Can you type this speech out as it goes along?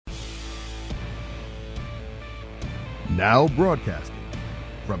Now broadcasting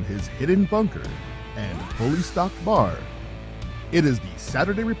from his hidden bunker and fully stocked bar, it is the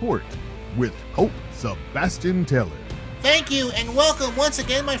Saturday Report with Colt Sebastian Taylor. Thank you, and welcome once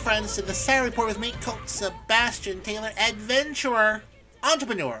again, my friends, to the Saturday Report with me, Colt Sebastian Taylor, adventurer,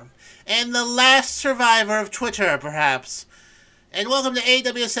 entrepreneur, and the last survivor of Twitter, perhaps. And welcome to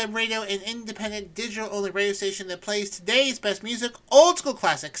AWSM Radio, an independent, digital-only radio station that plays today's best music, old school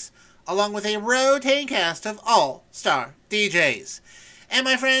classics, along with a rotating cast of all-star DJs. And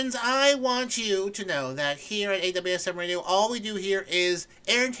my friends, I want you to know that here at AWSM Radio, all we do here is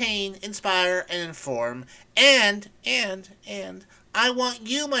entertain, inspire, and inform. And I want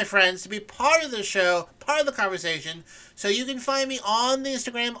you, my friends, to be part of the show, part of the conversation. So you can find me on the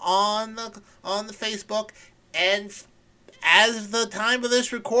Instagram, on the Facebook, and as the time of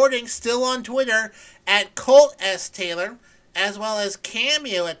this recording, still on Twitter at Colt S. Taylor, as well as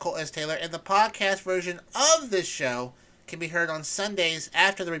Cameo at Colt S. Taylor, and the podcast version of this show can be heard on Sundays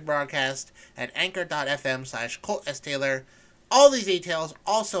after the rebroadcast at anchor.fm/Colt S. Taylor. All these details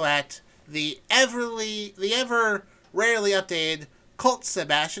also at the ever rarely updated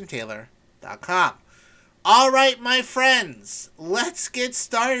ColtSebastianTaylor.com. All right, my friends, let's get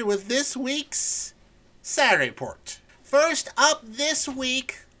started with this week's Saturday Report. First up this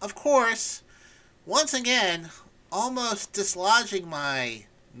week, of course, once again, almost dislodging my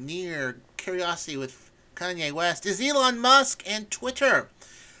near curiosity with Kanye West, is Elon Musk and Twitter.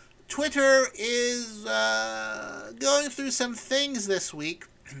 Twitter is going through some things this week.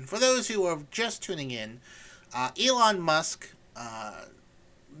 For those who are just tuning in, Elon Musk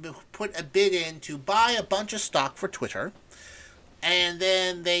put a bid in to buy a bunch of stock for Twitter. And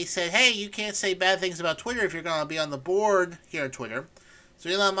then they said, hey, you can't say bad things about Twitter if you're going to be on the board here at Twitter. So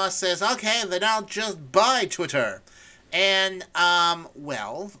Elon Musk says, okay, then I'll just buy Twitter. And,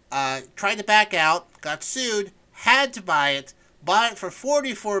 tried to back out, got sued, had to buy it, bought it for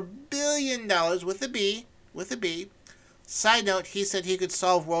 $44 billion with a B. Side note, he said he could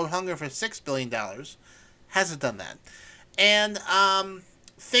solve world hunger for $6 billion. Hasn't done that. And,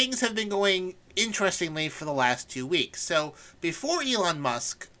 things have been going interestingly for the last 2 weeks. So, before Elon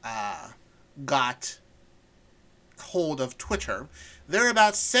Musk, got hold of Twitter, there are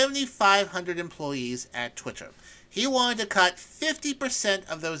about 7,500 employees at Twitter. He wanted to cut 50%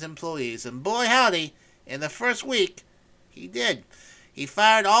 of those employees, and boy howdy, in the first week, he did. He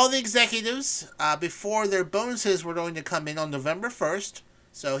fired all the executives before their bonuses were going to come in on November 1st,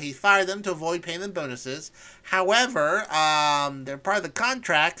 so he fired them to avoid paying them bonuses. However, they're part of the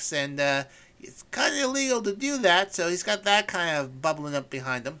contracts, and it's kind of illegal to do that, so he's got that kind of bubbling up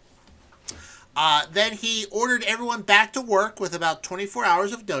behind him. Then he ordered everyone back to work with about 24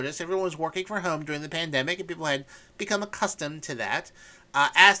 hours of notice. Everyone was working from home during the pandemic, and people had become accustomed to that.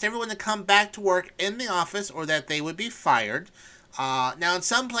 Asked everyone to come back to work in the office or that they would be fired. Now, in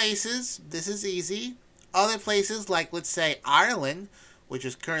some places, this is easy. Other places, like, let's say, Ireland, which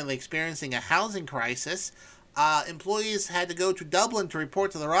is currently experiencing a housing crisis, employees had to go to Dublin to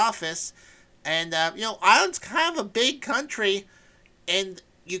report to their office. And, Ireland's kind of a big country, and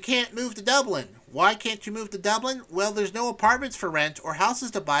you can't move to Dublin. Why can't you move to Dublin? Well, there's no apartments for rent or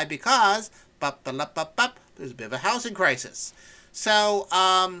houses to buy because there's a bit of a housing crisis. So,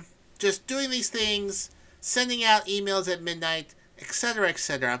 just doing these things, sending out emails at midnight, etc.,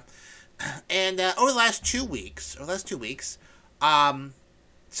 etc. And over the last 2 weeks,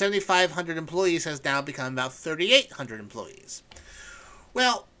 7,500 employees has now become about 3,800 employees.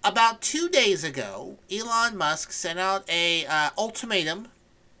 Well, about 2 days ago, Elon Musk sent out a ultimatum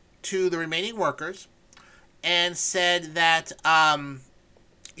to the remaining workers and said that,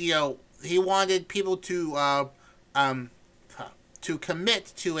 he wanted people to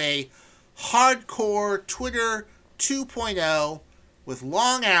commit to a hardcore Twitter 2.0 with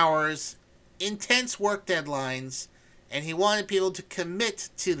long hours, intense work deadlines, and he wanted people to commit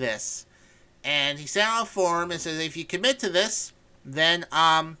to this. And he sent out a form and says, if you commit to this, then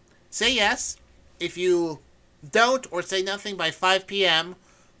say yes. If you don't or say nothing by 5 p.m.,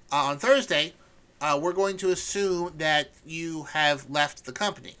 on Thursday, we're going to assume that you have left the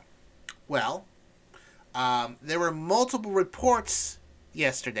company. Well, there were multiple reports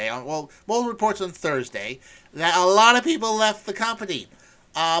multiple reports on Thursday that a lot of people left the company.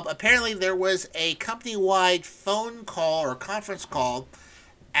 Apparently, there was a company-wide phone call or conference call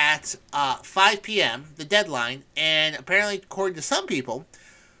at 5 p.m., the deadline, and apparently, according to some people,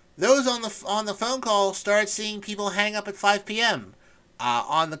 those on the phone call started seeing people hang up at 5 p.m.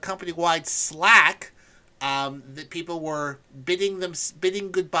 On the company-wide Slack, that people were bidding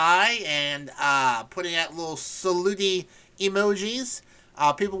goodbye and putting out little salute emojis.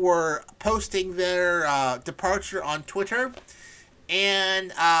 People were posting their departure on Twitter,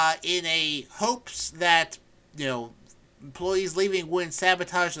 and in a hopes that, employees leaving wouldn't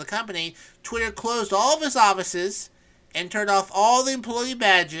sabotage the company, Twitter closed all of its offices and turned off all the employee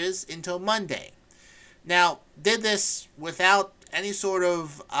badges until Monday. Now, did this without any sort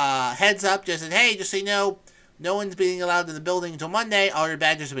of heads up, just said, hey, just so you know, no one's being allowed in the building until Monday. All your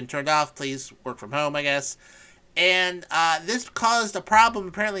badges have been turned off. Please work from home, I guess. And this caused a problem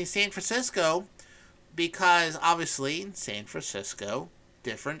apparently in San Francisco, because obviously in San Francisco,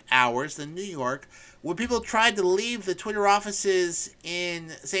 different hours than New York, when people tried to leave the Twitter offices in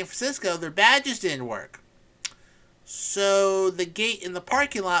San Francisco, their badges didn't work. So the gate in the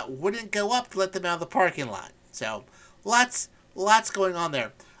parking lot wouldn't go up to let them out of the parking lot. So lots going on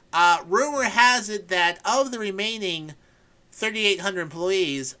there. Rumor has it that of the remaining 3,800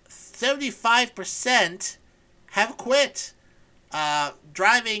 employees, 75% have quit,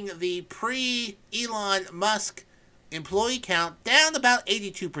 driving the pre-Elon Musk employee count down about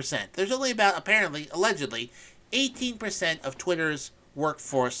 82%. There's only about, apparently, allegedly, 18% of Twitter's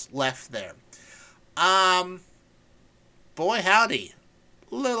workforce left there. Boy howdy,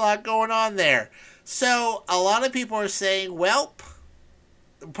 a lot going on there. So a lot of people are saying, well,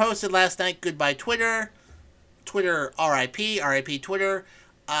 posted last night, goodbye Twitter, Twitter RIP, RIP Twitter.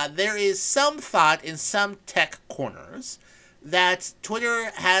 There is some thought in some tech corners that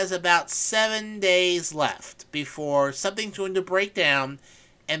Twitter has about 7 days left before something's going to break down,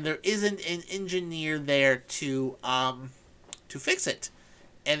 and there isn't an engineer there to fix it,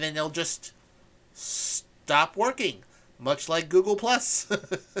 and then they'll just stop working, much like Google Plus.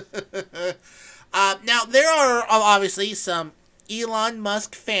 Now, there are obviously some Elon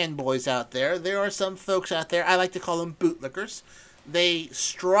Musk fanboys out there. There are some folks out there, I like to call them bootlickers. They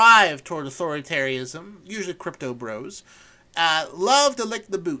strive toward authoritarianism, usually crypto bros. Love to lick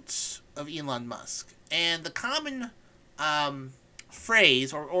the boots of Elon Musk. And the common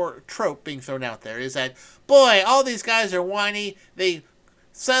phrase or trope being thrown out there is that, boy, all these guys are whiny.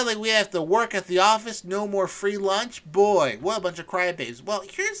 Suddenly we have to work at the office, no more free lunch. Boy, what a bunch of crybabies. Well,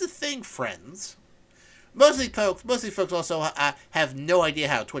 here's the thing, friends. Mostly folks also have no idea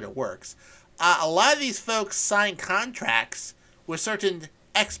how Twitter works. A lot of these folks sign contracts with certain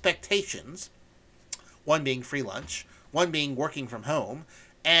expectations, one being free lunch, one being working from home,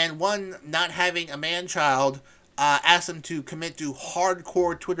 and one not having a man-child ask them to commit to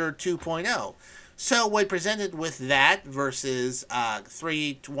hardcore Twitter 2.0. So when presented with that versus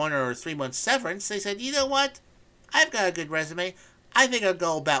 1 or 3 months severance, they said, you know what? I've got a good resume. I think I'll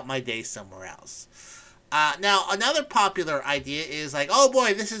go about my day somewhere else. Now, another popular idea is like, oh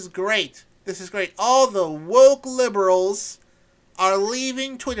boy, this is great. This is great. All the woke liberals are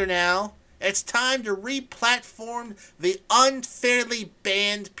leaving Twitter now. It's time to re-platform the unfairly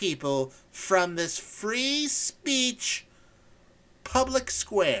banned people from this free speech public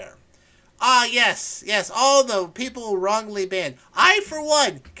square. Yes, all the people wrongly banned. I, for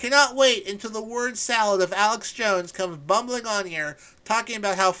one, cannot wait until the word salad of Alex Jones comes bumbling on here talking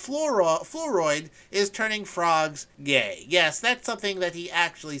about how fluoride is turning frogs gay. Yes, that's something that he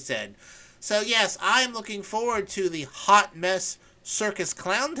actually said. So, yes, I'm looking forward to the Hot Mess Circus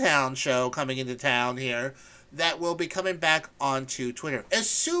Clowntown show coming into town here that will be coming back onto Twitter,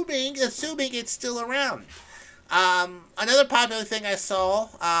 assuming it's still around. Another popular thing I saw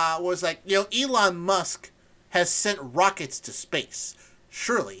was like, Elon Musk has sent rockets to space.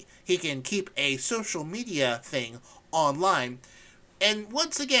 Surely he can keep a social media thing online. And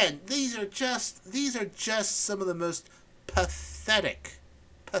once again, these are just some of the most pathetic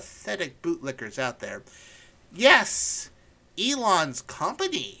bootlickers out there. Yes, Elon's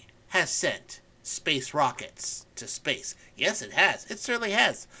company has sent space rockets to space. Yes, it has. It certainly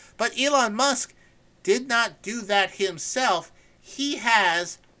has. But Elon Musk did not do that himself. He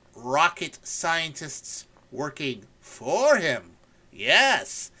has rocket scientists working for him.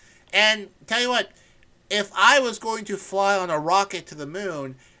 Yes. And tell you what, if I was going to fly on a rocket to the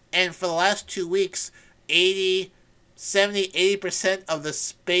moon, and for the last 2 weeks, 80% of the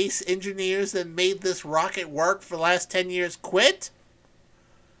space engineers that made this rocket work for the last 10 years quit,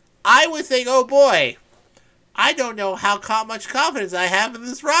 I would think, oh boy, I don't know how much confidence I have in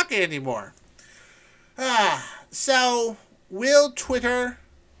this rocket anymore. So, will Twitter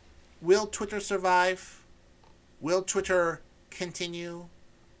survive? Will Twitter continue?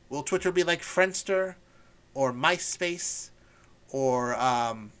 Will Twitter be like Friendster or MySpace or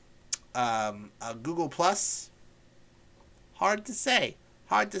Google Plus? Hard to say.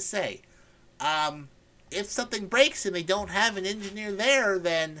 If something breaks and they don't have an engineer there,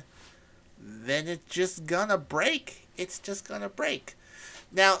 then it's just gonna break. It's just gonna break.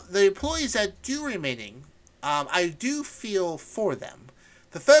 Now, the employees that do remaining, I do feel for them.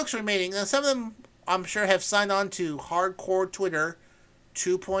 The folks remaining, now some of them I'm sure have signed on to Hardcore Twitter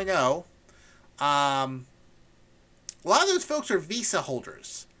 2.0. A lot of those folks are visa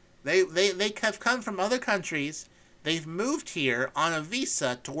holders. They have come from other countries. They've moved here on a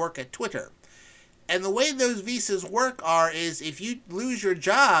visa to work at Twitter. And the way those visas work is if you lose your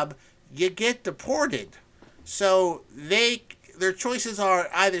job, you get deported. So their choices are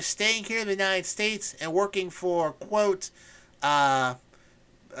either staying here in the United States and working for, quote,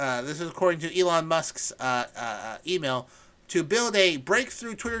 this is according to Elon Musk's email, to build a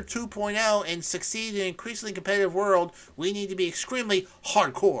breakthrough Twitter 2.0 and succeed in an increasingly competitive world, we need to be extremely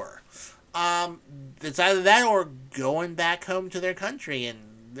hardcore. It's either that or going back home to their country, and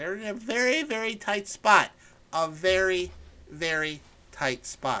they're in a very, very tight spot. A very, very tight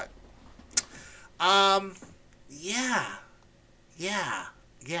spot. Yeah.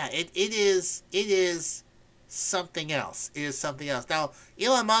 It is something else. It is something else. Now,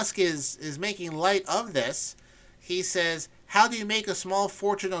 Elon Musk is making light of this. He says, how do you make a small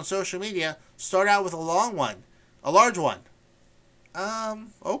fortune on social media? Start out with a large one.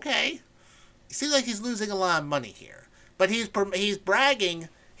 Okay. It seems like he's losing a lot of money here. But he's bragging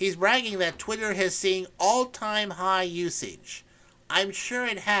that Twitter has seen all-time high usage. I'm sure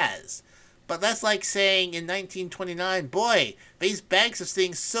it has. But that's like saying in 1929, boy, these banks are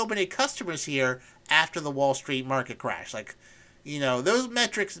seeing so many customers here after the Wall Street market crash. Like, those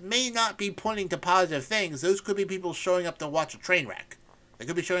metrics may not be pointing to positive things. Those could be people showing up to watch a train wreck. They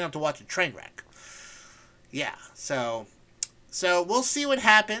could be showing up to watch a train wreck. Yeah, so we'll see what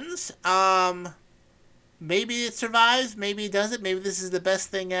happens. Maybe it survives. Maybe it doesn't. Maybe this is the best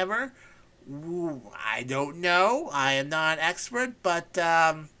thing ever. Ooh, I don't know. I am not an expert, but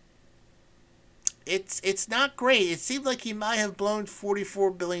it's not great. It seems like he might have blown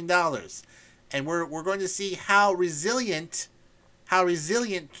 $44 billion. And we're going to see how resilient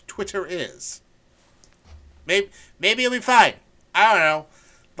Twitter is. Maybe it'll be fine. I don't know.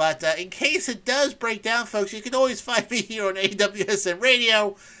 But in case it does break down, folks, you can always find me here on AWSM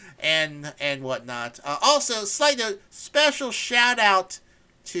Radio and whatnot. Also, slight note, special shout out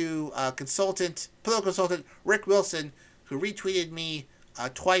to political consultant Rick Wilson, who retweeted me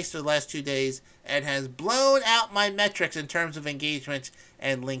twice the last 2 days and has blown out my metrics in terms of engagement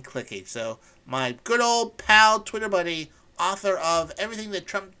and link clicking. So my good old pal, Twitter buddy, author of Everything That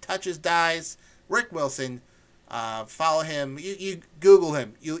Trump Touches Dies, Rick Wilson. Follow him. You Google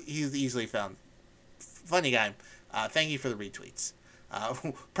him. He's easily found. Funny guy. Thank you for the retweets.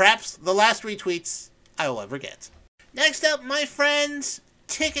 Perhaps the last retweets I will ever get. Next up, my friends,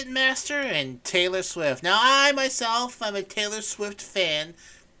 Ticketmaster and Taylor Swift. Now, I myself, I'm a Taylor Swift fan.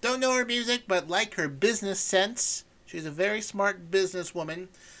 Don't know her music, but like her business sense. She's a very smart businesswoman.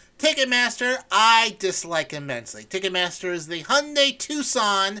 Ticketmaster, I dislike immensely. Ticketmaster is the Hyundai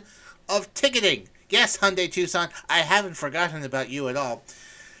Tucson of ticketing. Yes, Hyundai Tucson, I haven't forgotten about you at all.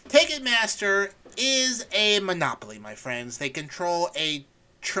 Ticketmaster is a monopoly, my friends. They control a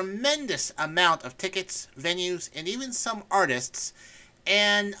tremendous amount of tickets, venues, and even some artists.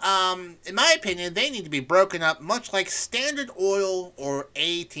 And in my opinion, they need to be broken up, much like Standard Oil or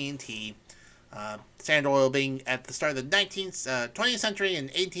AT&T. Standard Oil being at the start of the 20th century,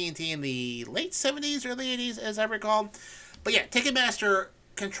 and AT&T in the late 70s, early 80s, as I recall. But yeah, Ticketmaster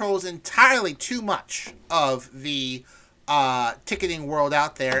controls entirely too much of the ticketing world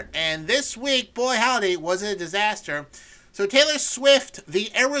out there. And this week, boy howdy, was it a disaster. So Taylor Swift, the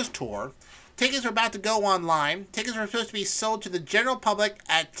Eras Tour, tickets are about to go online. Tickets are supposed to be sold to the general public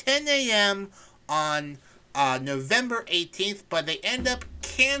at 10 a.m. on November 18th, but they end up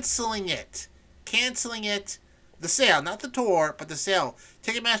canceling it. The sale, not the tour, but the sale.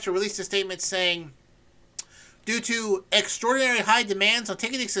 Ticketmaster released a statement saying, due to extraordinary high demands on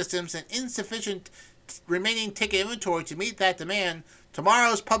ticketing systems and insufficient remaining ticket inventory to meet that demand,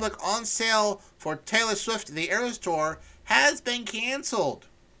 tomorrow's public on sale for Taylor Swift The Eras Tour has been canceled.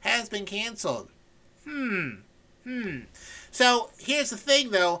 So here's the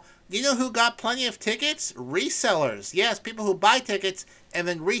thing, though. You know who got plenty of tickets? Resellers. Yes, people who buy tickets and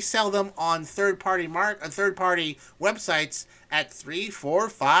then resell them on third-party websites at 3, 4,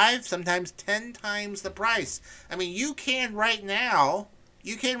 5, sometimes 10 times the price. I mean, you can right now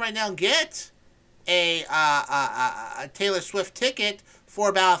get a Taylor Swift ticket for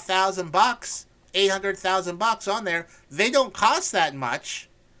about $1,000, $800,000 on there. They don't cost that much,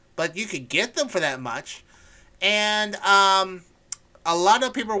 but you could get them for that much. And a lot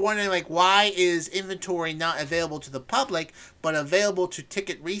of people are wondering, like, why is inventory not available to the public but available to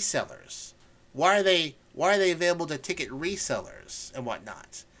ticket resellers? Why are they Why are they available to ticket resellers and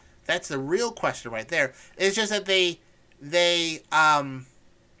whatnot? That's the real question right there. It's just that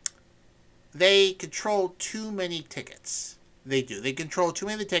they control too many tickets. They do. They control too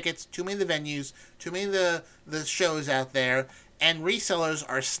many of the tickets, too many of the venues, too many of the shows out there, and resellers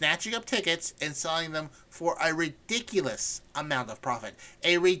are snatching up tickets and selling them for a ridiculous amount of profit.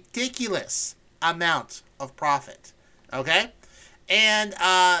 A ridiculous amount of profit. Okay? And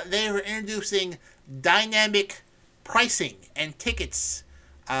they were introducing dynamic pricing and tickets,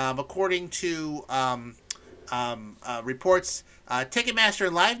 according to reports. Ticketmaster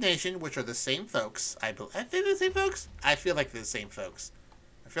and Live Nation, which are the same folks, I think they're the same folks. I feel like they're the same folks.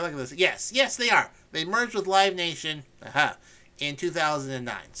 I feel like they're yes, they are. They merged with Live Nation in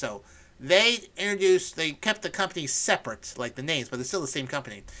 2009. So they kept the companies separate, like the names, but they're still the same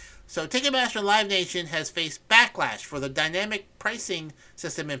company. So Ticketmaster and Live Nation has faced backlash for the dynamic pricing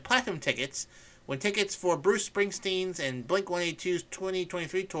system in platinum tickets. When tickets for Bruce Springsteen's and Blink-182's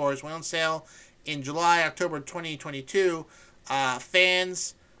 2023 tours went on sale in July-October 2022,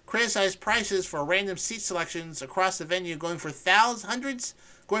 fans criticized prices for random seat selections across the venue, going for hundreds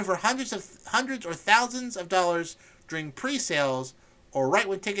or thousands of dollars during pre-sales or right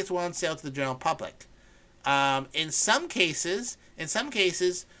when tickets went on sale to the general public. In some cases,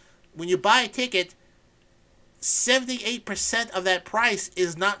 when you buy a ticket, 78% of that price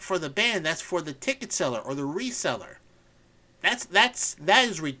is not for the band. That's for the ticket seller or the reseller. That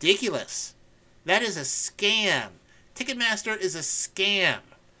is ridiculous. That is a scam. Ticketmaster is a scam.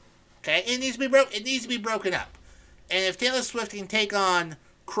 Okay, it needs to be broken up. And if Taylor Swift can take on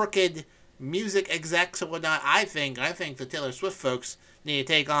crooked music execs and whatnot, I think the Taylor Swift folks need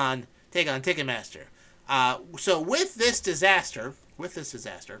to take on Ticketmaster. So with this disaster,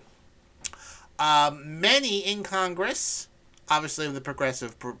 many in Congress, obviously of the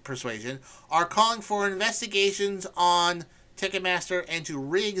progressive persuasion, are calling for investigations on Ticketmaster and to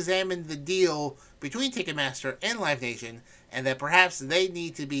re-examine the deal between Ticketmaster and Live Nation, and that perhaps they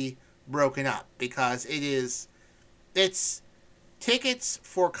need to be broken up because it's tickets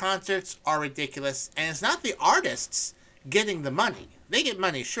for concerts are ridiculous, and it's not the artists getting the money. They get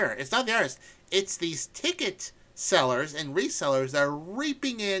money, sure. It's not the artists. It's these ticket sellers and resellers that are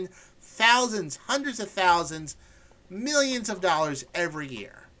reaping in thousands, hundreds of thousands, millions of dollars every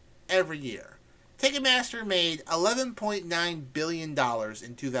year. Every year. Ticketmaster made $11.9 billion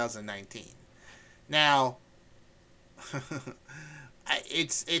in 2019. Now,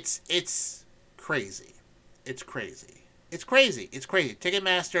 it's crazy. It's crazy.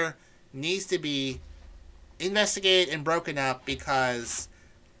 Ticketmaster needs to be investigated and broken up because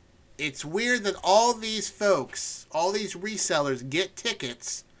it's weird that all these folks, all these resellers get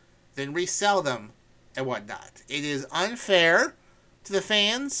tickets, then resell them and whatnot. It is unfair to the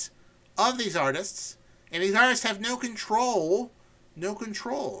fans of these artists, and these artists have no control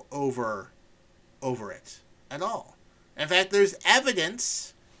over it at all. In fact, there's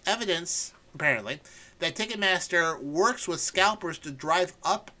evidence apparently that Ticketmaster works with scalpers to drive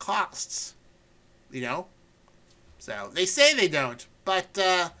up costs. You know? So, they say they don't, but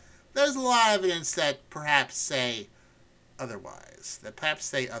there's a lot of evidence that perhaps say otherwise.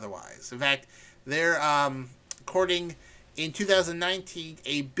 In fact, they're, according in 2019,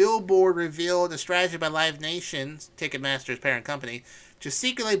 a billboard revealed a strategy by Live Nation, Ticketmaster's parent company, to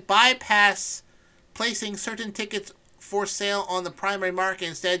secretly bypass placing certain tickets for sale on the primary market,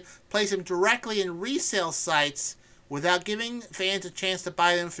 instead place them directly in resale sites without giving fans a chance to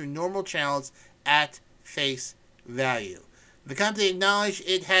buy them through normal channels at face value. The company acknowledged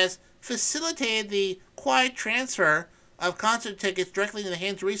it has facilitated the quiet transfer of concert tickets directly into the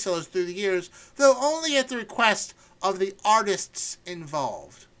hands of resellers through the years, though only at the request of the artists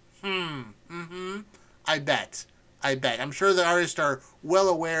involved. I bet. I'm sure the artists are well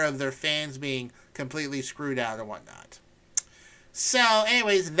aware of their fans being completely screwed out and whatnot. So,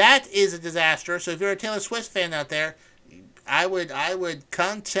 anyways, that is a disaster. So if you're a Taylor Swift fan out there, I would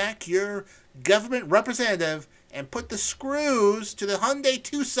contact your government representative and put the screws to the Hyundai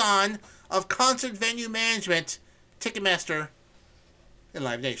Tucson of concert venue management, Ticketmaster, and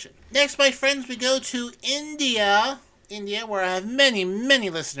Live Nation. Next, my friends, we go to India, where I have many, many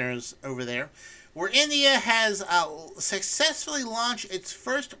listeners over there, where India has successfully launched its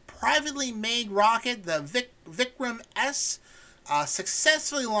first privately made rocket, the Vikram S.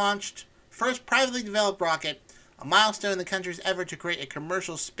 Successfully launched, first privately developed rocket, a milestone in the country's effort to create a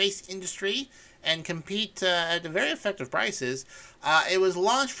commercial space industry and compete at very effective prices. It was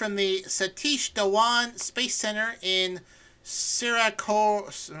launched from the Satish Dhawan Space Center in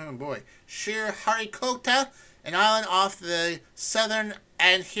Sriharikota, an island off the southern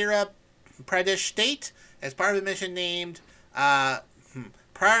Andhra Pradesh state. as part of a mission named Prarambham,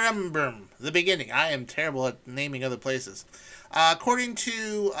 the beginning. I am terrible at naming other places. According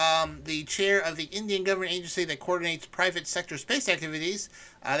to the chair of the Indian government agency that coordinates private sector space activities,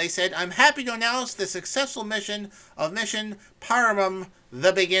 they said, "I'm happy to announce the successful mission of Mission Prarambham,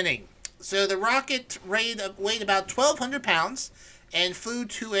 the beginning." So the rocket weighed about 1,200 pounds and flew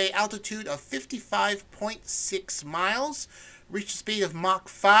to an altitude of 55.6 miles, reached a speed of Mach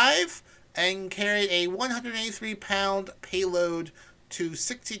 5, and carried a 183-pound payload to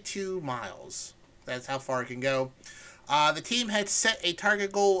 62 miles. That's how far it can go. The team had set a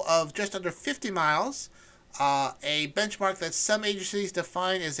target goal of just under 50 miles, a benchmark that some agencies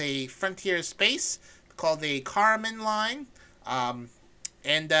define as a frontier of space, called the Kármán line,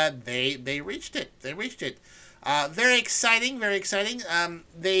 and they reached it. Very exciting, very exciting.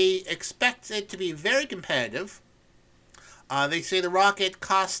 They expect it to be very competitive. They say the rocket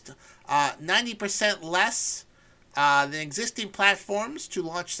cost 90% less than existing platforms to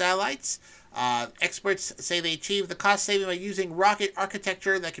launch satellites. Experts say they achieved the cost saving by using rocket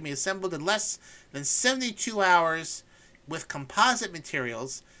architecture that can be assembled in less than 72 hours with composite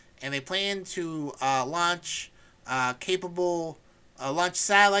materials, and they plan to launch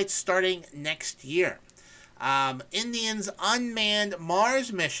satellites starting next year. India's unmanned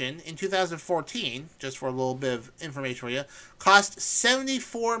Mars mission in 2014, just for a little bit of information for you, cost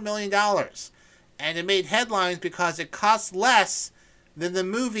 $74 million. And it made headlines because it cost less than the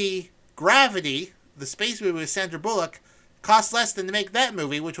movie Gravity, the space movie with Sandra Bullock, cost less than to make that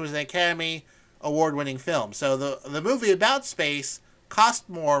movie, which was an Academy Award-winning film. So the movie about space cost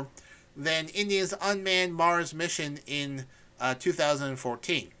more than India's unmanned Mars mission in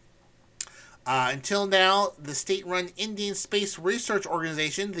 2014. Until now, the state-run Indian Space Research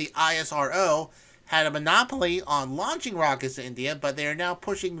Organization, the ISRO, had a monopoly on launching rockets to India, but they are now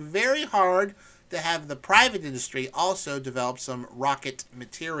pushing very hard to have the private industry also develop some rocket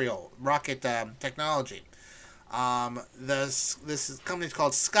technology. This company is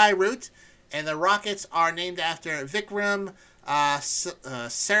called Skyroot, and the rockets are named after Vikram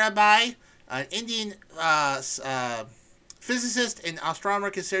Sarabhai, an Indian physicist and astronomer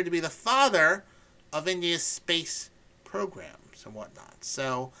considered to be the father of India's space programs and whatnot.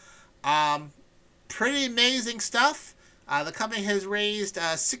 So, pretty amazing stuff. The company has raised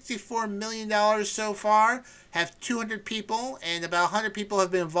 $64 million so far, have 200 people, and about 100 people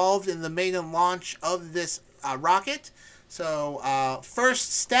have been involved in the maiden launch of this rocket. So,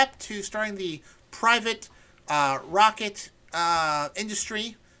 first step to starting the private rocket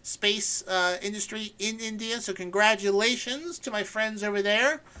industry, space industry in India. So, congratulations to my friends over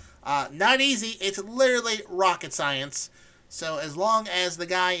there. Not easy. It's literally rocket science. So as long as the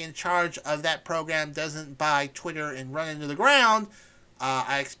guy in charge of that program doesn't buy Twitter and run into the ground,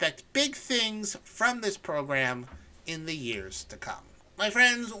 I expect big things from this program in the years to come. My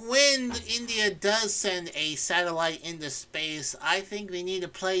friends, when India does send a satellite into space, I think they need to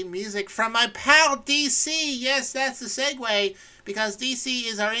play music from my pal DC. Yes, that's the segue, because DC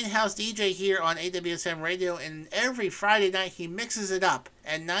is our in-house DJ here on AWSM Radio, and every Friday night he mixes it up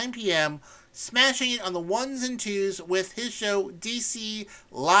at 9 p.m., smashing it on the ones and twos with his show DC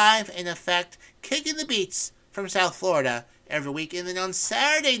Live in Effect, kicking the beats from South Florida every week. And then on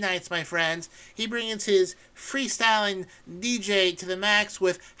Saturday nights, my friends, he brings his freestyling DJ to the max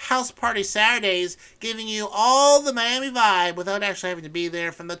with House Party Saturdays, giving you all the Miami vibe without actually having to be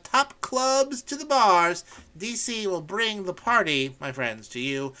there. From the top clubs to the bars, DC will bring the party, my friends, to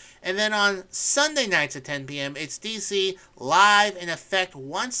you. And then on Sunday nights at 10 p.m., it's DC Live in Effect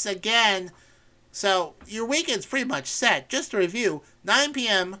once again. So your weekend's pretty much set. Just to review, 9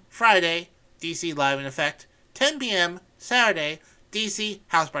 p.m. Friday, DC Live in Effect. 10 p.m. Saturday, DC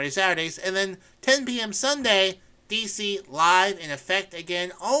House Party Saturdays. And then 10 p.m. Sunday, DC Live in Effect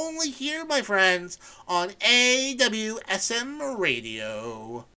again. Only here, my friends, on AWSM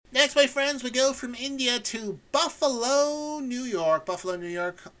Radio. Next, my friends, we go from India to Buffalo, New York. Buffalo, New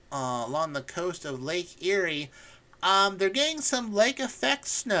York, along the coast of Lake Erie. They're getting some lake effect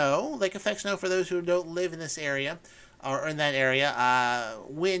snow. Lake effect snow, for those who don't live in this area, or in that area.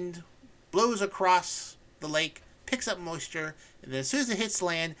 Wind blows across the lake, picks up moisture, and then as soon as it hits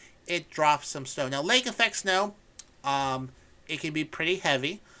land, it drops some snow. Now, lake effect snow, it can be pretty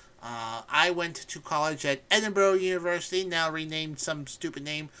heavy. I went to college at Edinburgh University, now renamed some stupid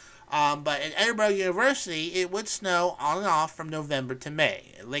name. But at Edinburgh University, it would snow on and off from November to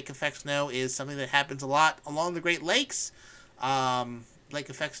May. Lake effect snow is something that happens a lot along the Great Lakes. Lake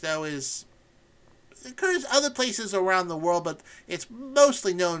effect snow occurs other places around the world, but it's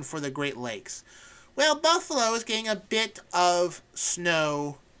mostly known for the Great Lakes. Well, Buffalo is getting a bit of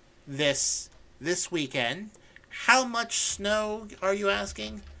snow this this weekend. How much snow are you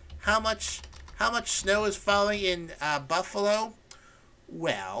asking? How much snow is falling in Buffalo?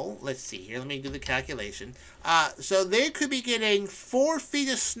 Well, let's see here. Let me do the calculation. So they could be getting 4 feet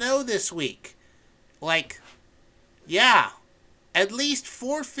of snow this week. Like, yeah, at least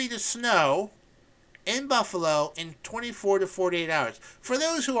 4 feet of snow in Buffalo in 24 to 48 hours. For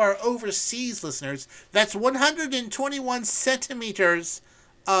those who are overseas listeners, that's 121 centimeters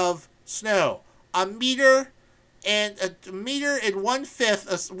of snow. A meter and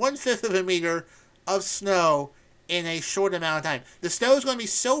 1/5 of a meter of snow in a short amount of time. The snow is going to be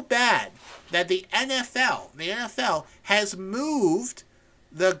so bad that the NFL has moved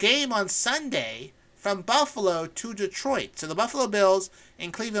the game on Sunday from Buffalo to Detroit. So the Buffalo Bills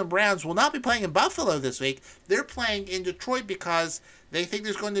and Cleveland Browns will not be playing in Buffalo this week. They're playing in Detroit because they think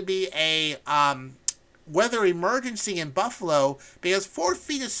there's going to be a weather emergency in Buffalo because 4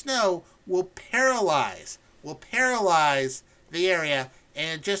 feet of snow will paralyze the area,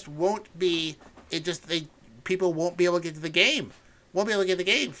 and it just won't be. People won't be able to get to the game.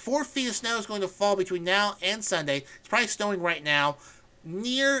 4 feet of snow is going to fall between now and Sunday. It's probably snowing right now.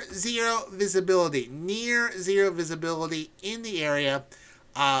 Near zero visibility in the area.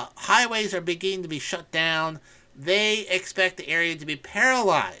 Highways are beginning to be shut down. They expect the area to be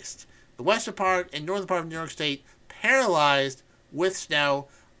paralyzed. The western part and northern part of New York State paralyzed with snow.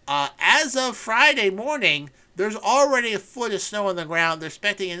 As of Friday morning, there's already a foot of snow on the ground. They're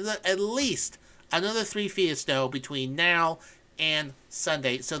expecting at least another 3 feet of snow between now and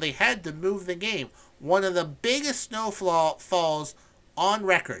Sunday. So they had to move the game. One of the biggest snowfalls on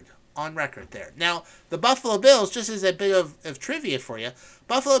record there. Now, the Buffalo Bills, just as a bit of trivia for you,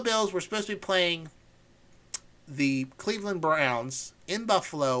 Buffalo Bills were supposed to be playing the Cleveland Browns in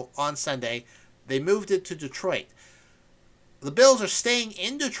Buffalo on Sunday. They moved it to Detroit. The Bills are staying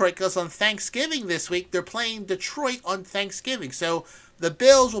in Detroit because on Thanksgiving this week, they're playing Detroit on Thanksgiving. So the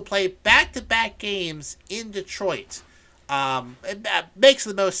Bills will play back-to-back games in Detroit. It makes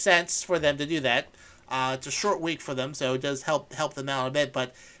the most sense for them to do that. It's a short week for them, so it does help them out a bit.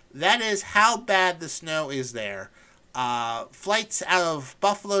 But that is how bad the snow is there. Flights out of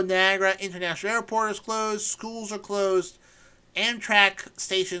Buffalo Niagara International Airport is closed. Schools are closed. Amtrak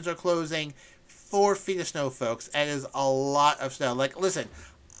stations are closing. 4 feet of snow, folks. That is a lot of snow. Like, listen,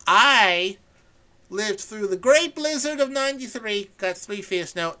 I lived through the great blizzard of '93. Got 3 feet of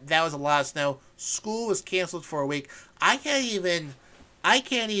snow. That was a lot of snow. School was canceled for a week. I can't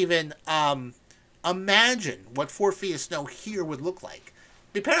even imagine what 4 feet of snow here would look like.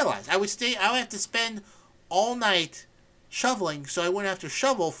 Be paralyzed. I would have to spend all night shoveling, so I wouldn't have to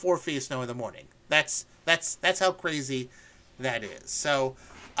shovel 4 feet of snow in the morning. That's how crazy that is. So,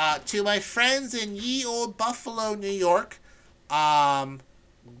 to my friends in ye old Buffalo, New York,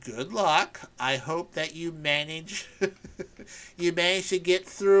 good luck. I hope that you manage to get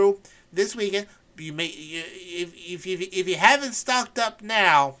through this weekend. If you haven't stocked up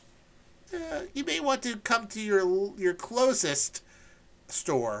now, you may want to come to your closest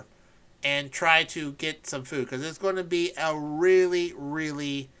store and try to get some food, because it's going to be a really,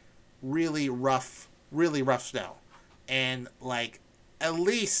 really, really rough snow. And like at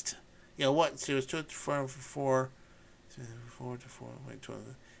least, so it's 4 to 4. Wait,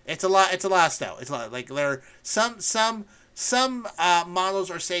 12. It's a lot of snow. It's a lot. Like there are some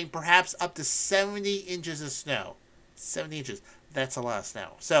models are saying perhaps up to 70 inches of snow. 70 inches. That's a lot of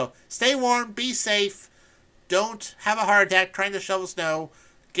snow. So stay warm, be safe, don't have a heart attack trying to shovel snow.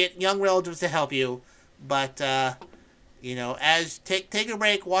 Get young relatives to help you. But as take a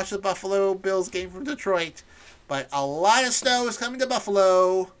break, watch the Buffalo Bills game from Detroit. But a lot of snow is coming to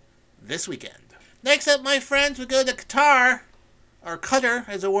Buffalo this weekend. Next up, my friends, we go to Qatar, or Qatar,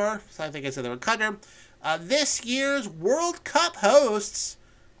 as it were. So I think I said the word Qatar. This year's World Cup hosts,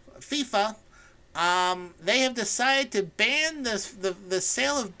 FIFA, they have decided to ban the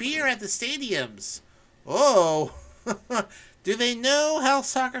sale of beer at the stadiums. Oh, do they know how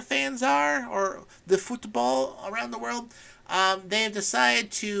soccer fans are, or the football around the world? They have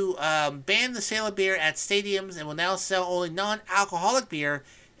decided to ban the sale of beer at stadiums and will now sell only non-alcoholic beer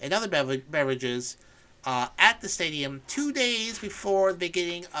and other beverages at the stadium 2 days before the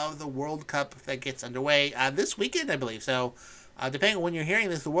beginning of the World Cup that gets underway this weekend, I believe. So, depending on when you're hearing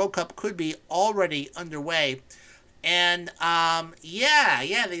this, the World Cup could be already underway. And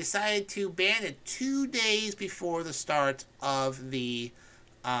they decided to ban it 2 days before the start of the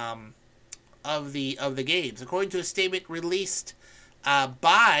games. According to a statement released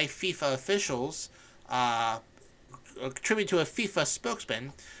by FIFA officials, attributed to a FIFA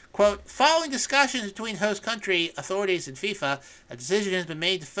spokesman, Quote, following discussions between host country authorities and FIFA, a decision has been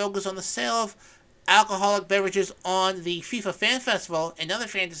made to focus on the sale of alcoholic beverages on the FIFA Fan Festival and other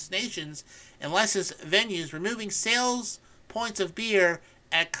fan destinations and licensed venues, removing sales points of beer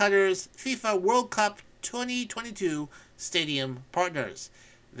at Qatar's FIFA World Cup 2022 stadium partners.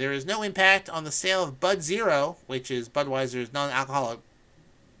 There is no impact on the sale of Bud Zero, which is Budweiser's non-alcoholic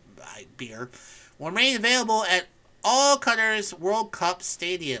beer, will remain available at all Qatar's World Cup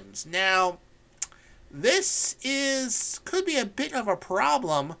stadiums. Now, this could be a bit of a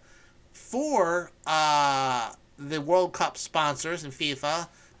problem for the World Cup sponsors and FIFA,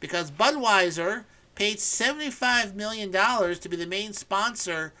 because Budweiser paid $75 million to be the main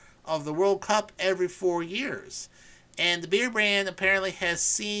sponsor of the World Cup every 4 years. And the beer brand apparently has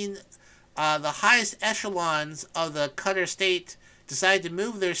seen the highest echelons of the Qatar state decide to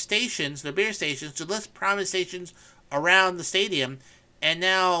move their stations, their beer stations, to less prominent stations around the stadium. And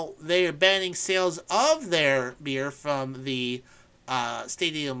now they are banning sales of their beer from the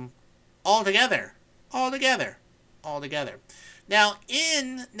stadium altogether. Now,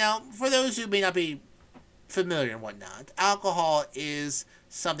 for those who may not be familiar and whatnot, alcohol is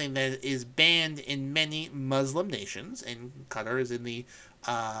something that is banned in many Muslim nations, and Qatar is in the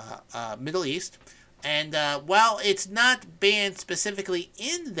Middle East. And while it's not banned specifically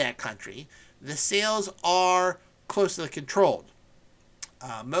in that country, the sales are closely controlled.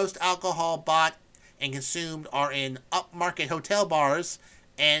 Most alcohol bought and consumed are in upmarket hotel bars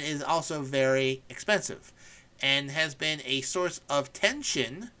and is also very expensive, and has been a source of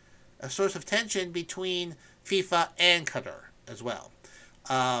tension between FIFA and Qatar as well.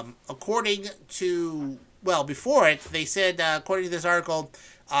 Before it, they said, according to this article,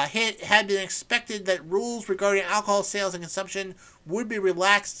 it had been expected that rules regarding alcohol sales and consumption would be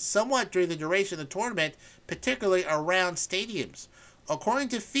relaxed somewhat during the duration of the tournament, particularly around stadiums. According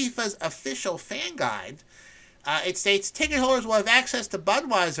to FIFA's official fan guide, it states ticket holders will have access to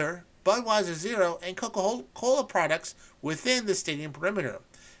Budweiser, Budweiser Zero, and Coca-Cola products within the stadium perimeter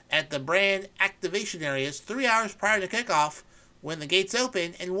at the brand activation areas 3 hours prior to kickoff when the gates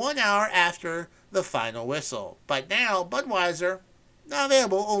open and 1 hour after the final whistle. But now, Budweiser, not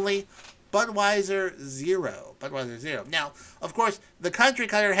available, only Budweiser Zero. Now, of course, the country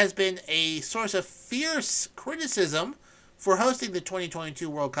Qatar has been a source of fierce criticism for hosting the 2022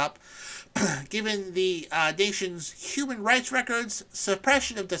 World Cup, given the nation's human rights records,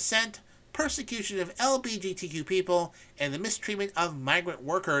 suppression of dissent, persecution of LGBTQ people, and the mistreatment of migrant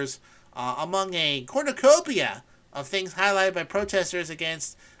workers, among a cornucopia of things highlighted by protesters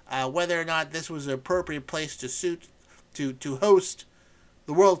against whether or not this was an appropriate place to host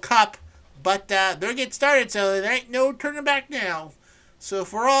the World Cup. But they're getting started, so there ain't no turning back now. So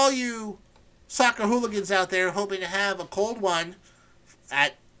for all you soccer hooligans out there hoping to have a cold one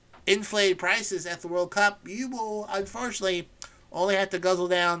at inflated prices at the World Cup, you will unfortunately only have to guzzle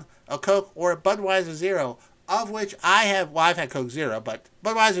down a Coke or a Budweiser Zero, of which I've had Coke Zero, but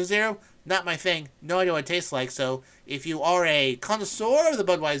Budweiser Zero, not my thing. No idea what it tastes like. So if you are a connoisseur of the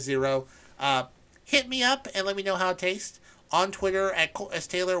Budweiser Zero, hit me up and let me know how it tastes on Twitter at Colt S.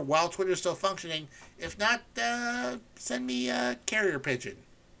 Taylor while Twitter is still functioning. If not, send me a carrier pigeon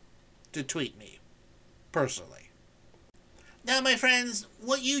to tweet me personally. Now, my friends,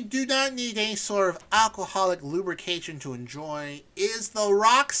 what you do not need any sort of alcoholic lubrication to enjoy is the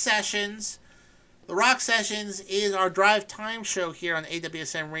Rock Sessions. The Rock Sessions is our drive time show here on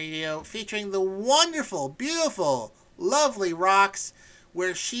AWSM Radio, featuring the wonderful, beautiful, lovely Rox,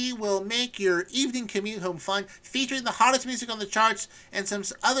 where she will make your evening commute home fun, featuring the hottest music on the charts and some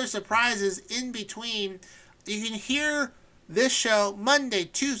other surprises in between. You can hear this show Monday,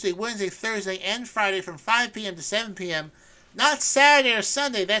 Tuesday, Wednesday, Thursday, and Friday from 5 p.m. to 7 p.m. Not Saturday or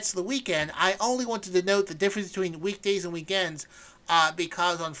Sunday, that's the weekend. I only wanted to note the difference between weekdays and weekends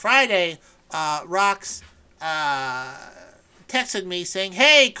because on Friday, Rox texted me saying,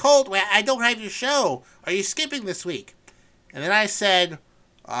 "Hey, Colt, I don't have your show. Are you skipping this week?" And then I said,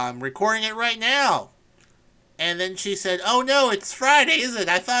 "I'm recording it right now." And then she said, "Oh no, it's Friday, isn't it?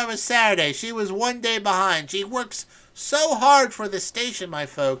 I thought it was Saturday." She was 1 day behind. She works so hard for the station, my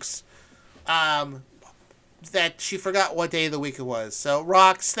folks, that she forgot what day of the week it was. So,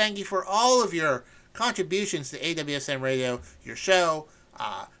 Rox, thank you for all of your contributions to AWSM Radio, your show,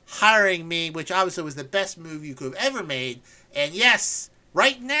 hiring me, which obviously was the best move you could have ever made. And yes,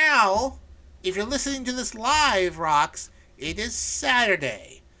 right now, if you're listening to this live, Rox, it is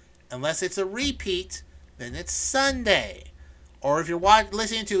Saturday. Unless it's a repeat, then it's Sunday. Or if you're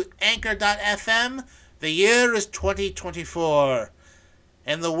listening to Anchor.fm, the year is 2024.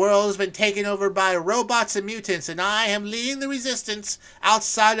 and the world has been taken over by robots and mutants, and I am leading the resistance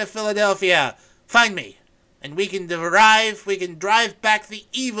outside of Philadelphia. Find me, and we can drive back the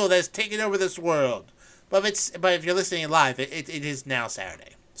evil that's taken over this world. But if you're listening live, it is now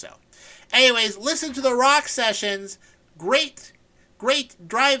Saturday. So, anyways, listen to the rock sessions. Great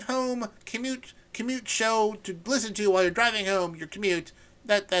drive home commute show to listen to while you're driving home your commute.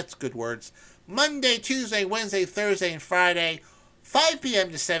 That's good words. Monday, Tuesday, Wednesday, Thursday, and Friday, 5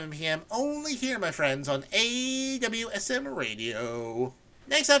 p.m. to 7 p.m. Only here, my friends, on AWSM Radio.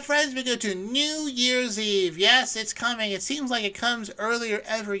 Next up, friends, we go to New Year's Eve. Yes, it's coming. It seems like it comes earlier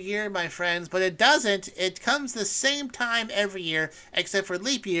every year, my friends, but it doesn't. It comes the same time every year, except for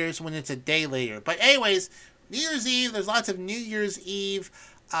leap years when it's a day later. But anyways, New Year's Eve, there's lots of New Year's Eve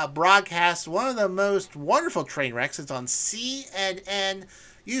broadcasts. One of the most wonderful train wrecks is on CNN,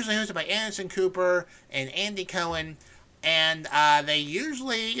 usually hosted by Anderson Cooper and Andy Cohen. And they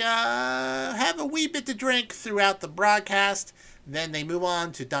usually have a wee bit to drink throughout the broadcast. Then they move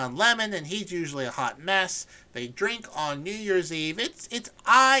on to Don Lemon, and he's usually a hot mess. They drink on New Year's Eve.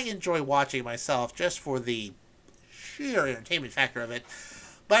 I enjoy watching myself just for the sheer entertainment factor of it.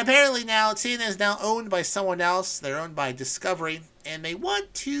 But apparently now, CNN is now owned by someone else. They're owned by Discovery, and they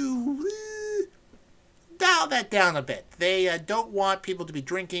want to dial that down a bit. They don't want people to be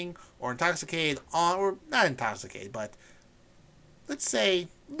drinking or intoxicated or not intoxicated, but let's say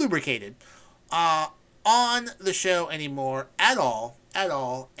lubricated on the show anymore at all.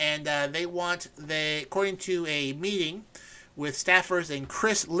 And according to a meeting with staffers, and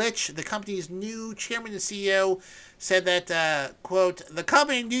Chris Litch, the company's new chairman and CEO, said that, quote, the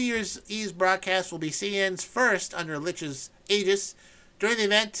company New Year's Eve's broadcast will be CNN's first under Litch's aegis. During the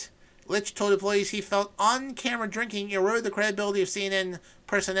event, Litch told employees he felt on-camera drinking eroded the credibility of CNN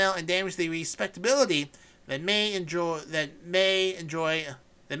personnel and damaged the respectability that many enjoy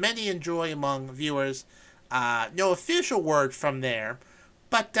among viewers. No official word from there,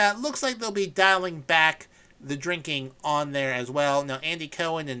 but looks like they'll be dialing back the drinking on there as well. Now, Andy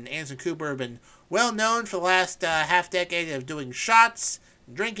Cohen and Anderson Cooper have been well known for the last half-decade of doing shots,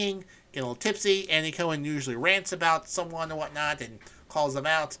 drinking, getting a little tipsy. Andy Cohen usually rants about someone and whatnot and calls them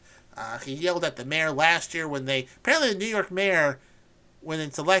out. He yelled at the mayor last year apparently the New York mayor, when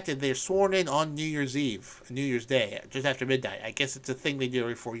it's elected, they're sworn in on New Year's Eve, New Year's Day, just after midnight. I guess it's a thing they do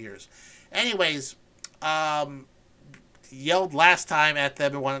every 4 years. Anyways, yelled last time at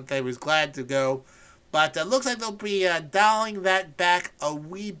them and they was glad to go. But it looks like they'll be dialing that back a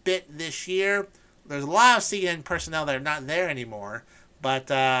wee bit this year. There's a lot of CNN personnel that are not there anymore.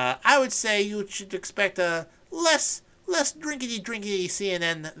 But I would say you should expect a less drinkity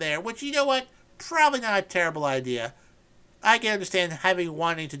CNN there. Which, you know what? Probably not a terrible idea. I can understand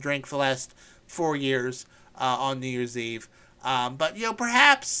wanting to drink for the last 4 years on New Year's Eve. But,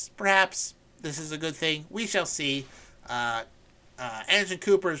 perhaps this is a good thing. We shall see. Anderson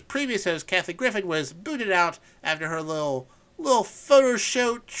Cooper's previous host, Kathy Griffin, was booted out after her little photo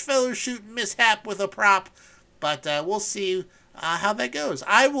shoot mishap with a prop. But we'll see how that goes.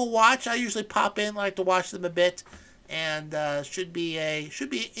 I will watch. I usually pop in, like to watch them a bit, and should be an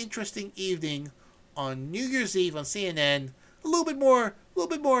interesting evening on New Year's Eve on CNN. A little bit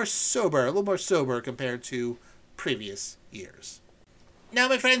more sober compared to previous years. Now,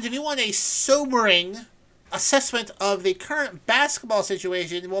 my friends, if you want a sobering assessment of the current basketball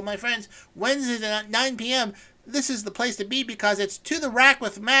situation, well, my friends, Wednesday at 9 p.m., this is the place to be because it's To the Rack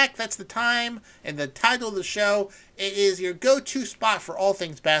with Mac. That's the time and the title of the show. It is your go-to spot for all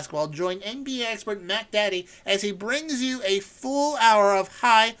things basketball. Join NBA expert Mac Daddy as he brings you a full hour of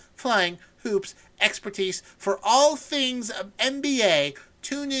high-flying hoops expertise for all things NBA.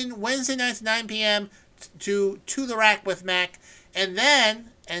 Tune in Wednesday nights 9 p.m. to the Rack with Mac. And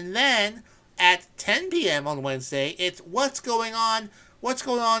then at 10 p.m. on Wednesday, it's What's Going On. What's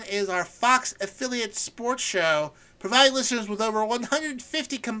Going On is our Fox affiliate sports show, providing listeners with over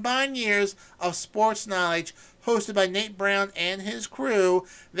 150 combined years of sports knowledge, hosted by Nate Brown and his crew.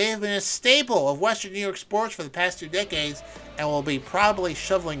 They have been a staple of Western New York sports for the past 2 decades and will be probably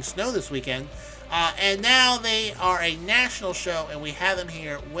shoveling snow this weekend. And now they are a national show, and we have them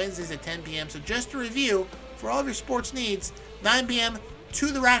here Wednesdays at 10 p.m. So just to review, for all of your sports needs, 9 p.m. To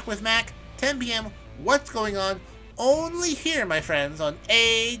the Rack with Mac, 10 p.m. What's Going On, only here, my friends, on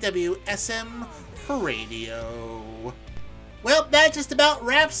AWSM Radio. Well, that just about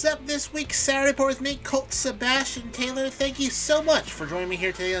wraps up this week's Saturday Report with me, Colt Sebastian Taylor. Thank you so much for joining me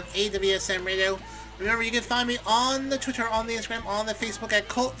here today on AWSM Radio. Remember, you can find me on the Twitter, on the Instagram, on the Facebook at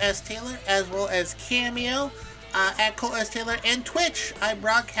Colt S. Taylor, as well as Cameo. at Colt S. Taylor, and Twitch. I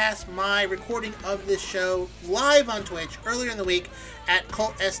broadcast my recording of this show live on Twitch earlier in the week at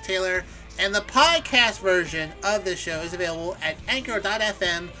Colt S. Taylor, and the podcast version of this show is available at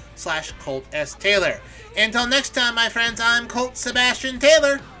anchor.fm/Colt S. Taylor. Until next time, my friends, I'm Colt Sebastian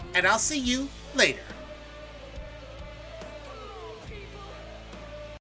Taylor, and I'll see you later.